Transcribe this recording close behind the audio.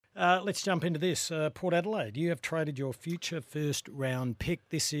Let's jump into this. Port Adelaide, you have traded your future first-round pick.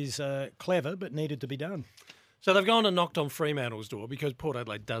 This is clever but needed to be done. So they've gone and knocked on Fremantle's door because Port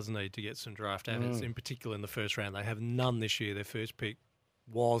Adelaide does need to get some draft assets, in particular in the first round. They have none this year. Their first pick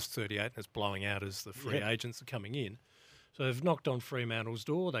was 38 and it's blowing out as the free agents are coming in. So they've knocked on Fremantle's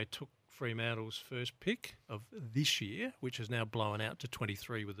door. They took Fremantle's first pick of this year, which has now blown out to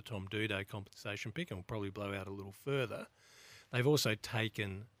 23 with the Tom Duday compensation pick and will probably blow out a little further. They've also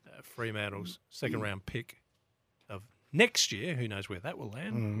taken Fremantle's second-round pick of next year. Who knows where that will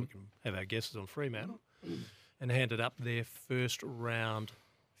land? We can have our guesses on Fremantle. And handed up their first-round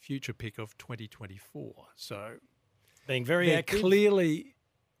future pick of 2024. So being very they're active. Clearly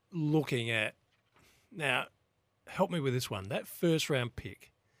looking at... Now, help me with this one. That first-round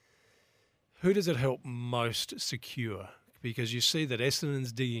pick, who does it help most secure? Because you see that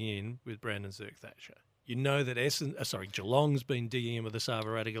Essendon's digging in with Brandon Zerk-Thatcher. You know that Geelong's been digging in with the Sava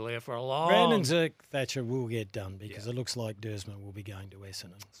Radigalea for a long... Brandon Zerk-Thatcher will get done because it looks like Dersman will be going to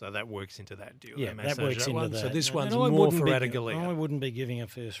Essendon. So that works into that deal. Yeah, that works into that. So this one's I more for wouldn't Radigalea. I wouldn't be giving a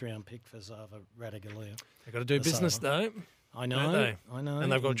first-round pick for Sava Radigalea. They've got to do business, though. I know, don't they? I know.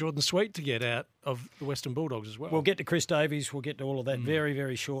 And they've got Jordan Sweet to get out of the Western Bulldogs as well. We'll get to Chris Davies. We'll get to all of that very,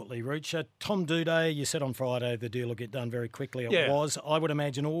 very shortly, Rooch. Tom Duday, you said on Friday the deal will get done very quickly. It was. I would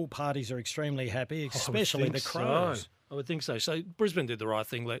imagine all parties are extremely happy, especially the Crows. I would think so. So Brisbane did the right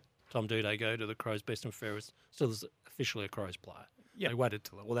thing, let Tom Duday go to the Crows best and fairest. Still is officially a Crows player. They waited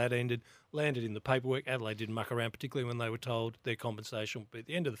till all that ended, landed in the paperwork. Adelaide didn't muck around, particularly when they were told their compensation would be at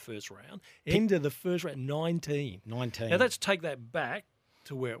the end of the first round. End of the first round, 19. Now, let's take that back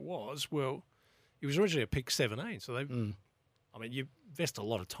to where it was. Well, it was originally a pick 17, so they... I mean, you invest a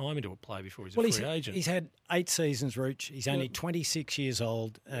lot of time into a player before he's a free agent. He's had 8 seasons, Rooch. He's only 26 years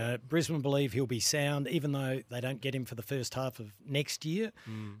old. Brisbane believe he'll be sound, even though they don't get him for the first half of next year.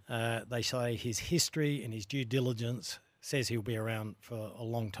 They say his history and his due diligence says he'll be around for a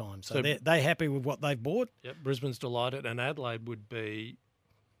long time. So they're happy with what they've bought. Yep, Brisbane's delighted, and Adelaide would be,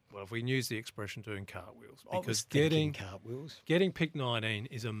 well, if we can use the expression, doing cartwheels. Because getting pick 19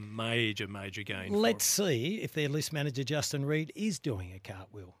 is a major, major gain. Let's see if their list manager, Justin Reid, is doing a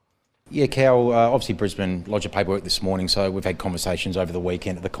cartwheel. Yeah, Cal, obviously Brisbane lodged a paperwork this morning, so we've had conversations over the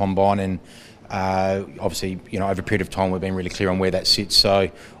weekend at the Combine, and obviously, over a period of time we've been really clear on where that sits.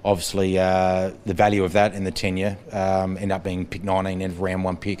 So obviously the value of that in the tenure ended up being pick 19 and round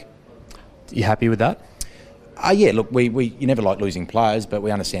 1 pick. You happy with that? Yeah, look, you never like losing players, but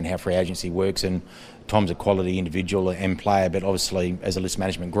we understand how free agency works, and Tom's a quality individual and player, but obviously as a list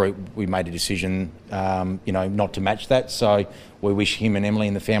management group, we made a decision, not to match that. So we wish him and Emily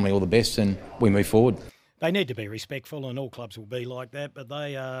and the family all the best, and we move forward. They need to be respectful, and all clubs will be like that, but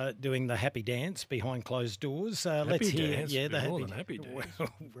they are doing the happy dance behind closed doors. Let's hear... Dance, yeah, the happy dance. Well,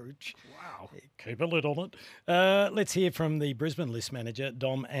 Rooch. Wow. Keep a lid on it. Let's hear from the Brisbane list manager,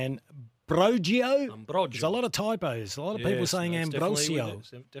 Dom Ambrogio. There's a lot of typos. A lot of people saying Ambrosio.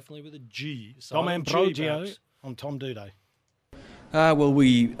 Definitely with a G. Dom Ambrogio on Tom Duday. Well,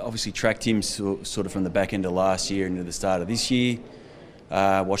 we obviously tracked him sort of from the back end of last year into the start of this year.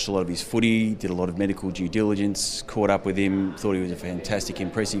 Watched a lot of his footy, did a lot of medical due diligence, caught up with him, thought he was a fantastic,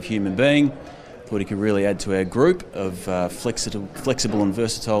 impressive human being, thought he could really add to our group of flexible and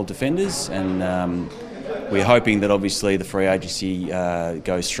versatile defenders, and we're hoping that obviously the free agency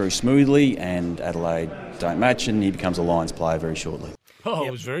goes through smoothly and Adelaide don't match and he becomes a Lions player very shortly. Oh,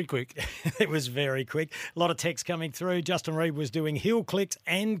 it was very quick. It was very quick. A lot of text coming through. Justin Reid was doing heel clicks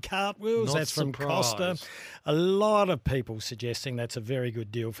and cartwheels. That's from Costa. A lot of people suggesting that's a very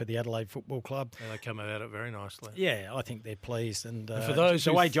good deal for the Adelaide Football Club. And they come at it very nicely. Yeah, I think they're pleased. And for those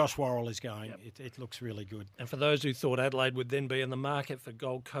the way Josh Worrell is going, it looks really good. And for those who thought Adelaide would then be in the market for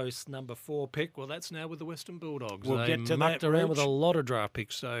Gold Coast number 4 pick, well, that's now with the Western Bulldogs. We'll get to mucked that, around Rich. with a lot of draft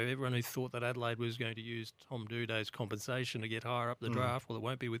picks, so everyone who thought that Adelaide was going to use Tom Duday's compensation to get higher up the draft, well, it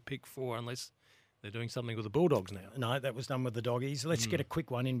won't be with pick 4 unless they're doing something with the Bulldogs now. No, that was done with the Doggies. Let's get a quick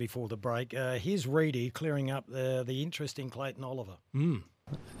one in before the break. Here's Reedy clearing up the interest in Clayton Oliver.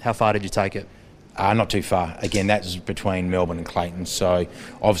 How far did you take it? Not too far. Again, that's between Melbourne and Clayton. So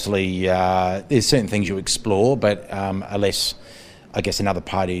obviously there's certain things you explore, but unless, I guess, another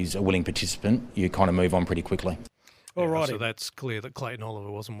party is a willing participant, you kind of move on pretty quickly. All right. So that's clear that Clayton Oliver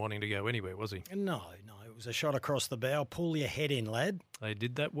wasn't wanting to go anywhere, was he? No. It was a shot across the bow. Pull your head in, lad. They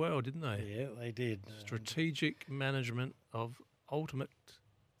did that well, didn't they? Yeah, they did. Strategic management of ultimate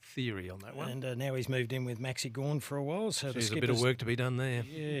theory on that one. And now he's moved in with Maxi Gawn for a while. So There's a bit of work to be done there.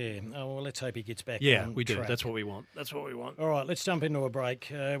 Yeah. Oh, well, let's hope he gets back on we do. track. That's what we want. That's what we want. All right, let's jump into a break.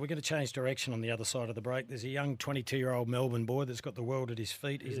 We're going to change direction on the other side of the break. There's a young 22-year-old Melbourne boy that's got the world at his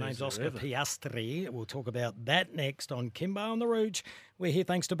feet. His name's Oscar Piastri. We'll talk about that next on Kimbo on the Rouge. We're here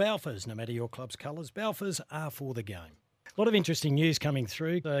thanks to Balfours. No matter your club's colours, Balfours are for the game. A lot of interesting news coming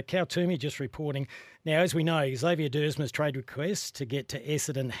through. Cal Toomey just reporting. Now, as we know, Xavier Dersma's trade request to get to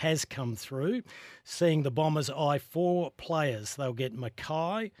Essendon has come through, seeing the Bombers eye 4 players. They'll get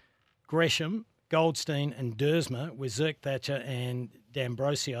Mackay, Gresham, Goldstein and Dersma, with Zirk Thatcher and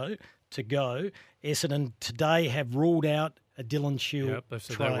D'Ambrosio to go. Essendon today have ruled out a Dylan Shield so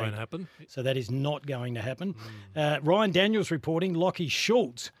trade. that won't happen. So that is not going to happen. Ryan Daniels reporting Lockie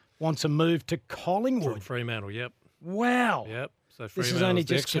Schultz wants a move to Collingwood. Fremantle, yep. Wow. Yep. So This is only the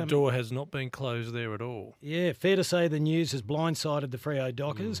just exit door has not been closed there at all. Yeah, fair to say the news has blindsided the Freo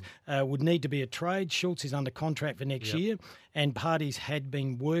Dockers. Would need to be a trade. Schultz is under contract for next year, and parties had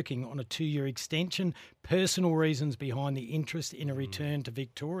been working on a 2-year extension. Personal reasons behind the interest in a return to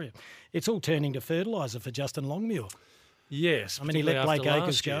Victoria. It's all turning to fertiliser for Justin Longmuir. Yes. I mean, he let Blake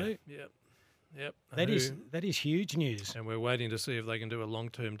Acres go. Yep. That is huge news. And we're waiting to see if they can do a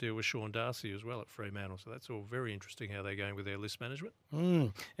long-term deal with Sean Darcy as well at Fremantle. So that's all very interesting how they're going with their list management.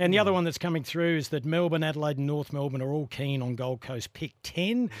 And the other one that's coming through is that Melbourne, Adelaide and North Melbourne are all keen on Gold Coast pick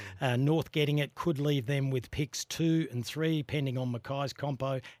 10. North getting it could leave them with picks 2 and 3, pending on Mackay's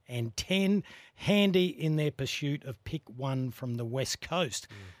compo, and 10. Handy in their pursuit of pick 1 from the West Coast.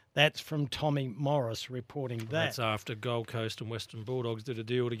 That's from Tommy Morris reporting that. That's after Gold Coast and Western Bulldogs did a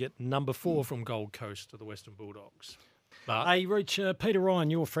deal to get number 4 from Gold Coast to the Western Bulldogs. But Hey, Rich, Peter Ryan,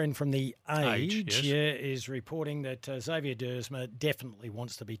 your friend from the Age, yes. is reporting that Xavier Dersma definitely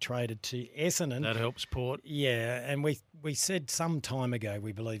wants to be traded to Essendon. that helps Port. Yeah, and we said some time ago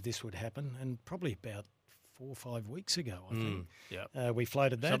we believed this would happen, and probably about 4 or 5 weeks ago, I think. We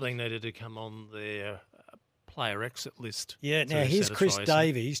floated that. Something needed to come on their player exit list. Yeah, to now here's Chris satisfy some-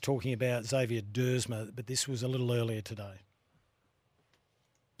 Davies talking about Xavier Dersma, but this was a little earlier today.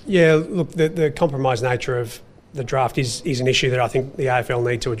 Yeah, look, the compromised nature of the draft is an issue that I think the AFL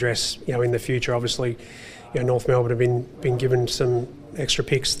need to address, in the future. Obviously, North Melbourne have been given some extra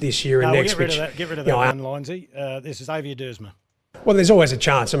picks this year and next. Get rid of that one, Lindsay. This is Xavier Dersma. Well, there's always a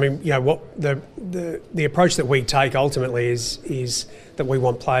chance. I mean, what the approach that we take ultimately is that we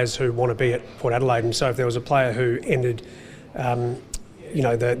want players who want to be at Port Adelaide. And so if there was a player who ended,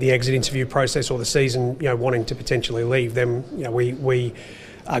 the exit interview process or the season, wanting to potentially leave, then we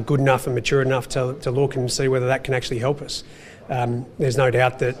are good enough and mature enough to look and see whether that can actually help us. There's no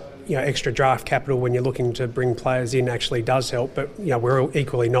doubt that extra draft capital when you're looking to bring players in actually does help, but we're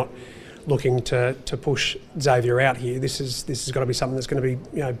equally not looking to push Xavier out here. This has got to be something that's going to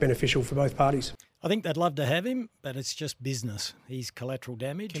be beneficial for both parties. I think they'd love to have him, but it's just business. He's collateral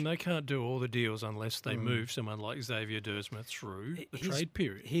damage. And they can't do all the deals unless they move someone like Xavier Dersma through the trade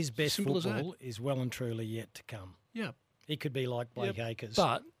period. His best Simple as football is well and truly yet to come. Yeah. He could be like Blake Acres.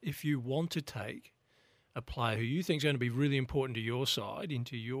 But if you want to take a player who you think is going to be really important to your side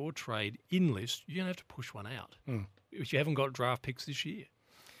into your trade in list, you're going to have to push one out. If you haven't got draft picks this year.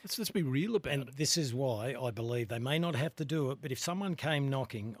 Let's be real about and it. This is why I believe they may not have to do it, but if someone came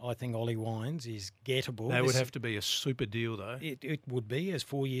knocking, I think Ollie Wines is gettable. That would have to be a super deal, though. It would be. There's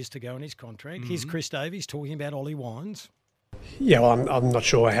 4 years to go in his contract. Here's Chris Davies talking about Ollie Wines. Yeah, well, I'm not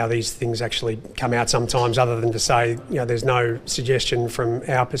sure how these things actually come out sometimes, other than to say, there's no suggestion from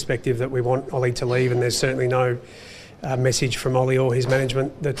our perspective that we want Ollie to leave, and there's certainly no message from Ollie or his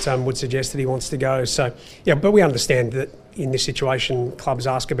management that would suggest that he wants to go. So, but we understand that in this situation, clubs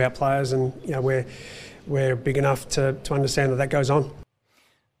ask about players, and we're big enough to understand that goes on.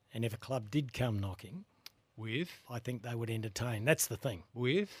 And if a club did come knocking, I think they would entertain. That's the thing.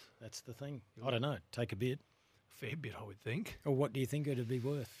 That's the thing. I don't know. Take a bid. Fair bit, I would think. Or what do you think it'd be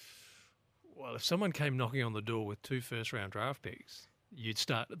worth? Well, if someone came knocking on the door with 2 first-round draft picks, you'd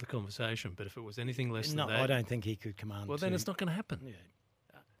start the conversation. But if it was anything less than that... No, I don't think he could command Well, then it's not going to happen. Yeah.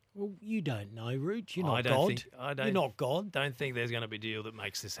 Well, you don't know, Root. You're not God. You're not God. Don't think there's going to be a deal that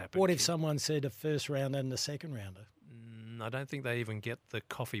makes this happen. What if someone said a first rounder and a second rounder? I don't think they even get the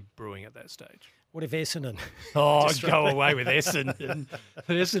coffee brewing at that stage. What if Essendon? Oh, go away with Essendon.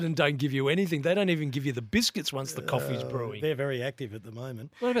 Essendon don't give you anything. They don't even give you the biscuits once the coffee's brewing. They're very active at the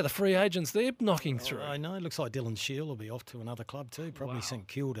moment. What about the free agents? They're knocking through. I know. It looks like Dylan Shield will be off to another club too, probably St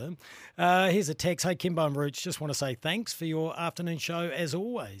Kilda. Here's a text. Hey, Kimbo and Roots, just want to say thanks for your afternoon show as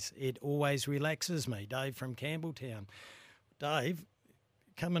always. It always relaxes me. Dave from Campbelltown. Dave,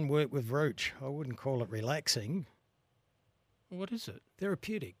 come and work with Rooch. I wouldn't call it relaxing. What is it?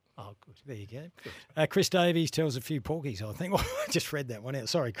 Therapeutic. Oh, good. There you go. Chris Davies tells a few porkies, I think. I just read that one out.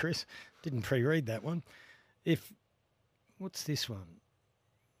 Sorry, Chris. Didn't pre-read that one. What's this one?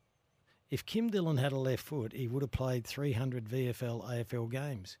 If Kim Dillon had a left foot, he would have played 300 VFL AFL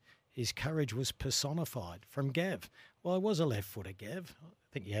games. His courage was personified. From Gav. Well, I was a left footer, Gav. I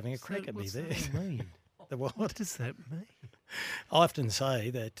think you're having a crack at me there. What's that mean? The what? What does that mean? I often say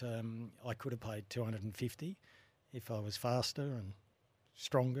that I could have played 250 if I was faster and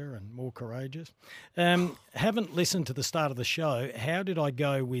stronger and more courageous. Haven't listened to the start of the show. How did I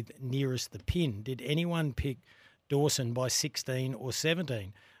go with nearest the pin? Did anyone pick Dawson by 16 or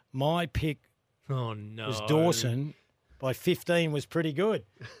 17? My pick was Dawson by 15 was pretty good.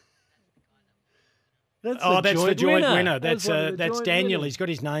 That's the joint winner. That's Daniel. Winners. He's got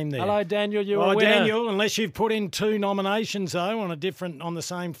his name there. Hello, Daniel. You're a winner. Daniel, unless you've put in 2 nominations, though, on the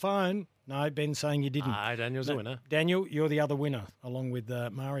same phone. No, Ben's saying you didn't. Daniel's a winner. Daniel, you're the other winner, along with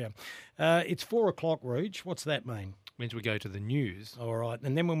Mario. It's 4 o'clock, Rooch. What's that mean? Means we go to the news. All right.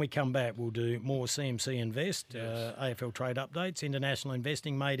 And then when we come back, we'll do more CMC Invest, AFL trade updates, international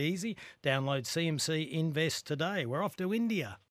investing made easy. Download CMC Invest today. We're off to India.